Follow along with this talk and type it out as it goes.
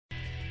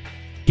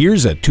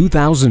Here's a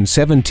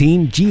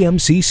 2017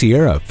 GMC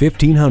Sierra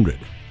 1500.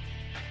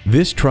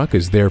 This truck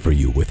is there for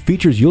you with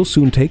features you'll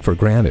soon take for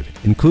granted,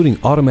 including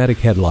automatic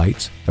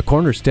headlights, a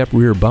corner step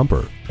rear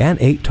bumper,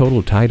 and 8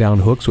 total tie-down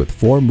hooks with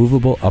 4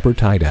 movable upper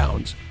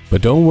tie-downs.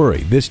 But don't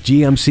worry, this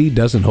GMC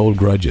doesn't hold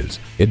grudges.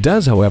 It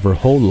does, however,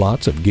 hold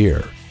lots of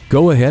gear.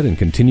 Go ahead and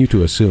continue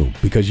to assume,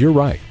 because you're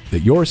right,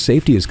 that your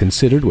safety is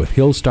considered with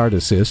Hill Start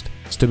Assist,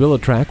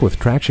 StabiliTrak with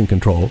traction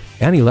control,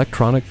 and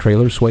electronic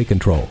trailer sway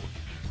control.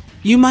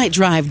 You might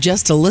drive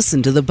just to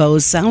listen to the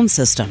Bose sound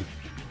system.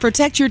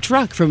 Protect your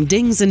truck from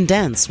dings and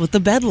dents with the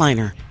bed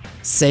liner.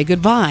 Say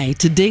goodbye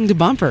to dinged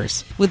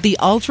bumpers with the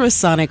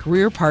ultrasonic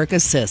rear park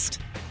assist.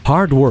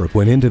 Hard work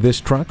went into this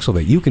truck so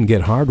that you can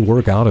get hard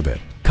work out of it.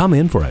 Come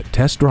in for a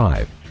test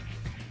drive.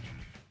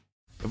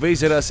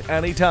 Visit us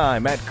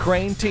anytime at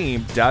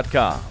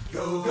crainteam.com.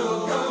 Go,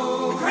 go, go.